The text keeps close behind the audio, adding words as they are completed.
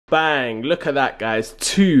Bang, look at that, guys.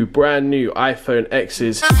 2 brand new iPhone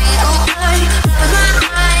X's. Yo,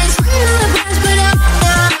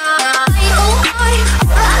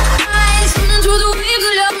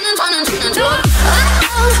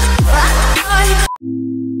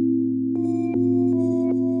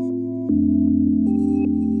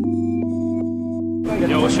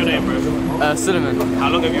 what's your name, bro? Cinnamon. How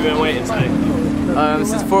long have you been waiting today?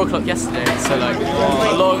 Since 4 o'clock yesterday, so like a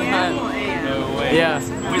long time. No way. Yeah.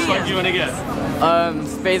 Which one do you want to get?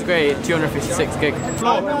 Space Gray 256 gig.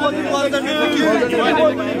 Molly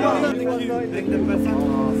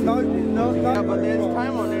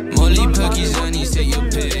Perky's on you, take your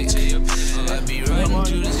pick.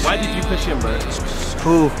 Why did you push him, bro?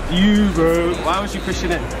 Who? You, bro. Why was you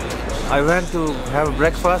pushing him? I went to have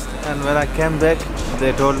breakfast, and when I came back,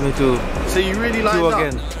 they told me to So you really lined do up?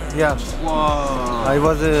 again. Yeah. Wow. I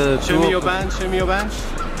was Show me your band. Show me your band.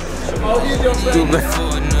 too bad.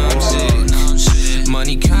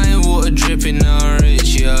 Money kind, water dripping, now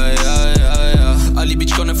rich, yeah. Ali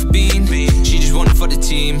bitch gone for bean, she just wanted for the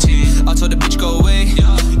team. I told the bitch go away,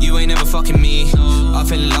 you ain't never fucking me. I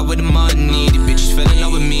fell in love with the money, the bitches fell in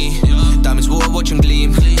love with me. Diamonds water, watch them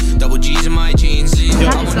gleam, double G's in my jeans.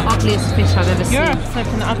 That is the ugliest fish I've ever seen. You're such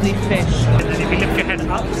an ugly fish. And then if you lift your head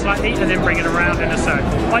up slightly and then bring it around in a circle,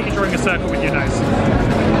 like you're drawing a circle with your nose.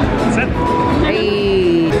 That's it.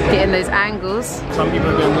 Hey, getting those angles. Some people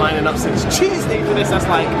have been lining up since Tuesday for this. That's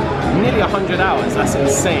like nearly 100 hours. That's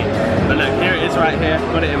insane. But look, here it is right here.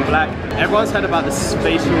 Got it in black. Everyone's heard about the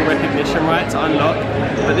facial recognition, right, to unlock.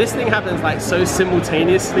 But this thing happens like so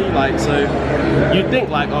simultaneously. Like, so you'd think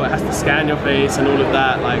like, oh, it has to scan your face and all of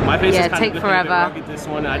that. Like my face is kind of looking a bit rugged this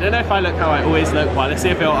morning. I don't know if I look how I always look, but let's see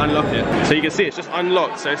if it'll unlock it. So you can see it's just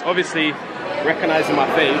unlocked. So it's obviously recognizing my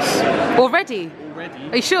face. Already?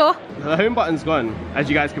 Are you sure? The home button's gone, as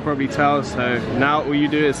you guys can probably tell, so now all you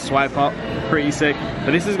do is swipe up. Pretty sick.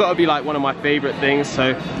 But this has got to be like one of my favorite things.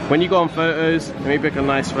 So when you go on photos, let me pick a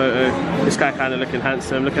nice photo. This guy kind of looking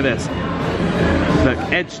handsome. Look at this. Look,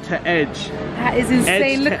 edge to edge. That is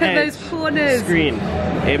insane. Look at those corners. Screen.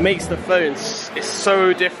 It makes the phone, it's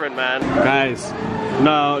so different, man. Guys,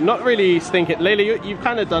 no, not really stinking. Layla, you've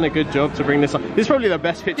kind of done a good job to bring this up. This is probably the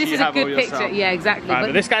best picture you have of yourself. This is a good picture, yeah, exactly. Right,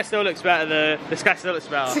 but this guy still looks better. This guy still looks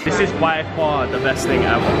better. This is by far the best thing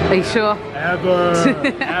ever. Are you sure? Ever,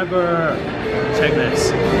 ever. Check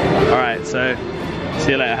this. All right, so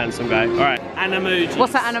see you later, handsome guy. All right, animojis.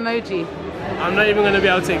 What's that emoji? I'm not even going to be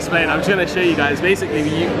able to explain. I'm just going to show you guys. Basically,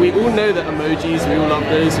 we all know that emojis, we all love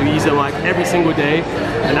those. We use them like every single day.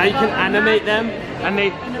 And now you can animate them and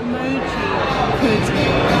they... An emoji could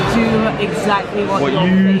do exactly what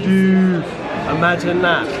you do. Imagine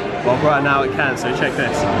that. Well, right now it can, so check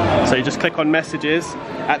this. So you just click on messages.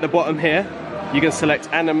 At the bottom here, you can select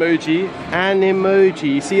an emoji.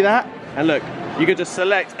 You see that? And look, you can just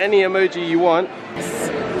select any emoji you want.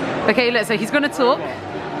 Okay, look, so he's going to talk.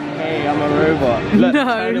 Hey, I'm a robot. Look,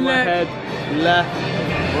 turning my head left,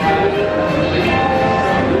 right.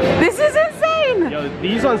 This is insane! Yo,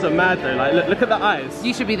 these ones are mad though. Like, look at the eyes.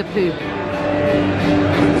 You should be the poo.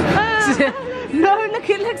 No, look,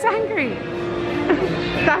 it looks angry.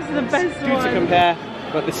 That's the best Two one. to compare.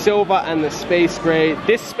 Got the silver and the space grey.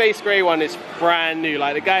 This space grey one is brand new.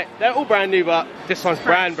 Like the guy, they're all brand new, but this one's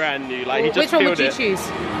brand new. Like he just Which one would you it.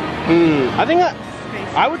 choose? I think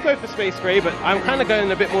I would go for space grey, but I'm kind of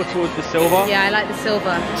going a bit more towards the silver. Yeah, I like the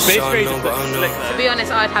silver. Space grey just looks slick though. To be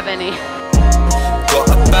honest, I'd have any. Got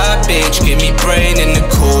a bad bitch, give me brain in the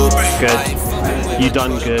cool. Good. You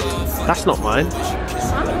done good. That's not mine.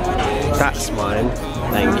 That's mine.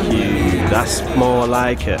 Thank you. That's more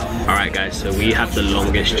like it. Alright guys, so we have the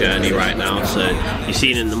longest journey right now. So you've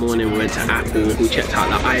seen in the morning we went to Apple, we checked out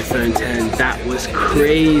the iPhone 10. That was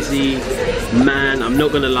crazy. Man, I'm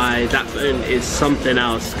not gonna lie, that phone is something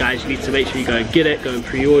else. Guys, you need to make sure you go and get it, go and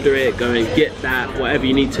pre-order it, go and get that. Whatever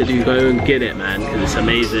you need to do, go and get it, man, because it's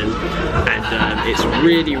amazing. And it's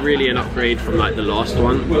really an upgrade from like the last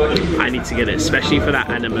one. I need to get it, especially for that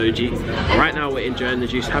Animoji. Right now we're enjoying the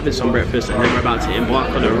juice, having some breakfast, and then we're about to embark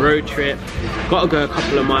on a road trip. Gotta go a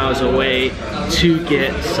couple of miles away to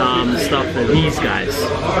get some stuff for these guys.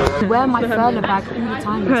 I wear my furler bag all the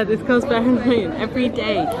time. Bro, this goes back in every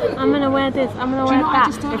day. I'm gonna wear this, I'm gonna wear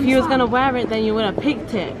that. If you was gonna wear it, then you would have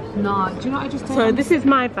picked it. No, do you know what I just did? So this is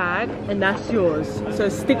my bag, and that's yours. So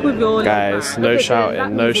stick with your Guys, no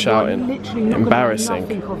shouting, no shouting.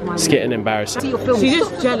 Embarrassing. It's getting embarrassing. She's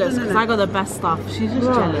just jealous because I got the best stuff. She's just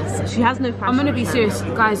jealous. She has no fashion. I'm gonna be serious,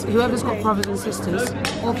 guys. Whoever's got brothers and sisters,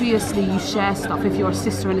 obviously you share stuff. If you're a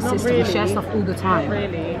sister and a sister, you share stuff all the time.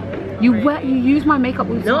 Really? You use my makeup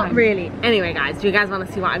all the time. Not really. Anyway, guys, do you guys want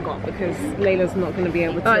to see what I got? Because Layla's not going to be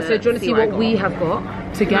able to. Alright, so do you want to see what we have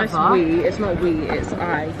got together? No, it's not we, it's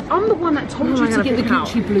I. I'm the one that told you to get the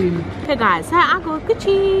Gucci bloom. Hey guys, hey, I got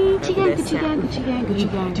Gucci. Gucci gang, Gucci gang,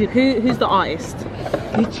 Gucci gang, Gucci gang. Who's the artist?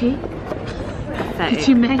 Gucci. Pathetic.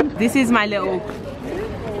 Gucci Mane. This is my little.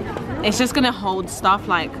 It's just gonna hold stuff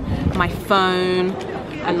like my phone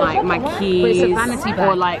and like my keys, but it's a vanity bag.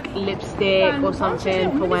 Or like lipstick or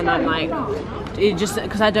something for when I'm like. It just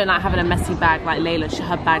because I don't like having a messy bag like Layla.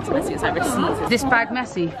 Her bag's messy. It's like receipts. Is this bag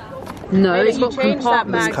messy? No, it's got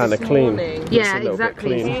compartments. It's kind of clean. Yeah,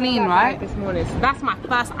 exactly. It's clean, right? This morning. So that's my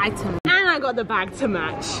first item, and I got the bag to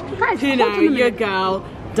match. Guys, you know, your girl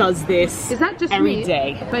does this. Is that just every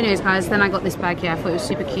day? But anyways, guys, then I got this bag. Yeah, I thought it was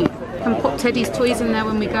super cute. Can pop Teddy's toys in there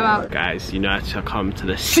when we go out. Guys, you know, I had to come to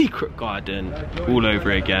the secret garden all over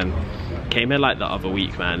again. Came here like the other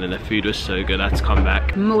week, man, and the food was so good. I had to come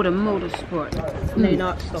back. Motor sport. No,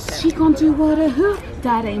 not stop it. She gonna do what a who?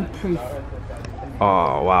 That ain't proof.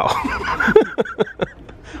 Oh wow.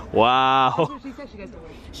 Wow. That's what she said. She goes,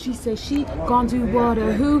 she said she gonna do what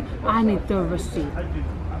a who? I need the receipt.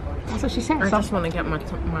 That's what she said. I just want to get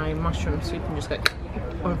my mushroom soup and just go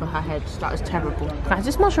over her head. That is terrible. Guys,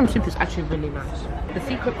 this mushroom soup is actually really nice. The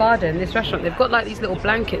secret garden, this restaurant, they've got like these little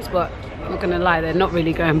blankets, but I'm not gonna lie, they're not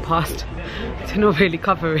really going past. They're not really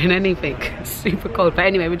covering anything. It's super cold. But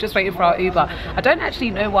anyway, we're just waiting for our Uber. I don't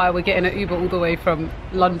actually know why we're getting an Uber all the way from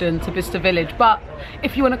London to Bicester Village, but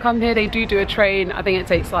if you want to come here, they do a train. I think it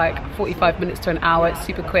takes like 45 minutes to an hour. It's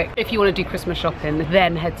super quick. If you want to do Christmas shopping,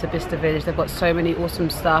 then head to Bicester Village. They've got so many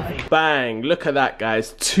awesome stuff. Bang, look at that,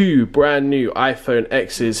 guys. 2 brand new iPhone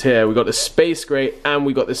X's here. We got the space gray and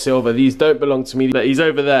we got the silver. These don't belong to me, but he's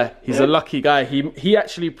over there. He's a lucky guy. He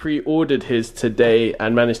actually pre-ordered his today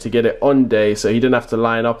and managed to get it on day, so he didn't have to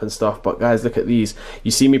line up and stuff. But guys, look at these.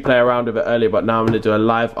 You see me play around with it earlier, but now I'm going to do a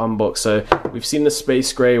live unbox. So we've seen the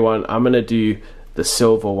space gray one. I'm going to do the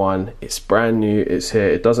silver one. It's brand new. It's here.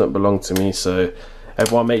 It doesn't belong to me, so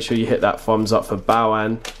everyone make sure you hit that thumbs up for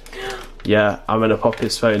Bowan. Yeah, I'm going to pop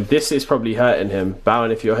his phone. This is probably hurting him.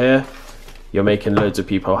 Bowan, if you're here, you're making loads of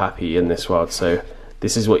people happy in this world. So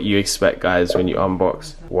this is what you expect, guys, when you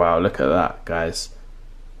unbox. Wow, look at that, guys.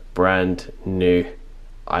 Brand new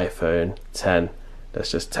iPhone 10.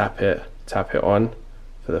 Let's just tap it on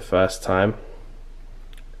for the first time.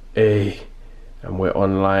 Hey, and we're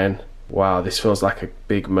online. Wow, this feels like a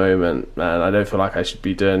big moment, man. I don't feel like I should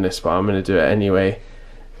be doing this, but I'm gonna do it anyway.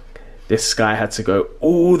 This guy had to go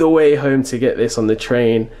all the way home to get this on the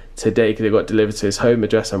train today because it got delivered to his home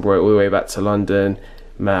address and brought it all the way back to London.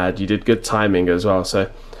 Mad, you did good timing as well. So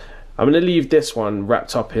I'm gonna leave this one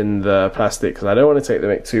wrapped up in the plastic because I don't want to take the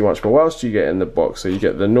mic too much. But what else do you get in the box? So you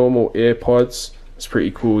get the normal earpods. It's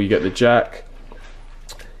pretty cool. You get the jack.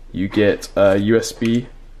 You get a USB,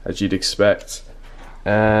 as you'd expect,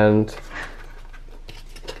 and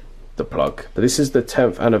the plug. But this is the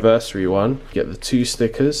 10th anniversary one. You get the 2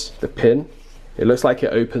 stickers, the pin. It looks like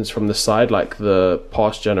it opens from the side like the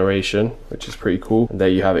past generation, which is pretty cool. And there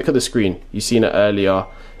you have it. Look at the screen. You've seen it earlier.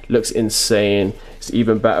 Looks insane. It's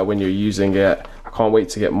even better when you're using it. I can't wait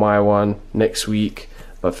to get my one next week,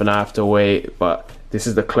 but for now I have to wait. But this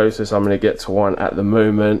is the closest I'm going to get to one at the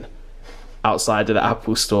moment outside of the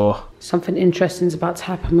Apple store. Something interesting is about to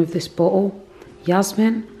happen with this bottle.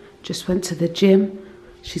 Yasmin just went to the gym.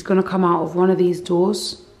 She's going to come out of one of these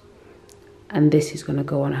doors and this is going to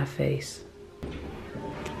go on her face.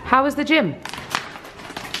 How was the gym?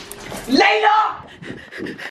 LAILA!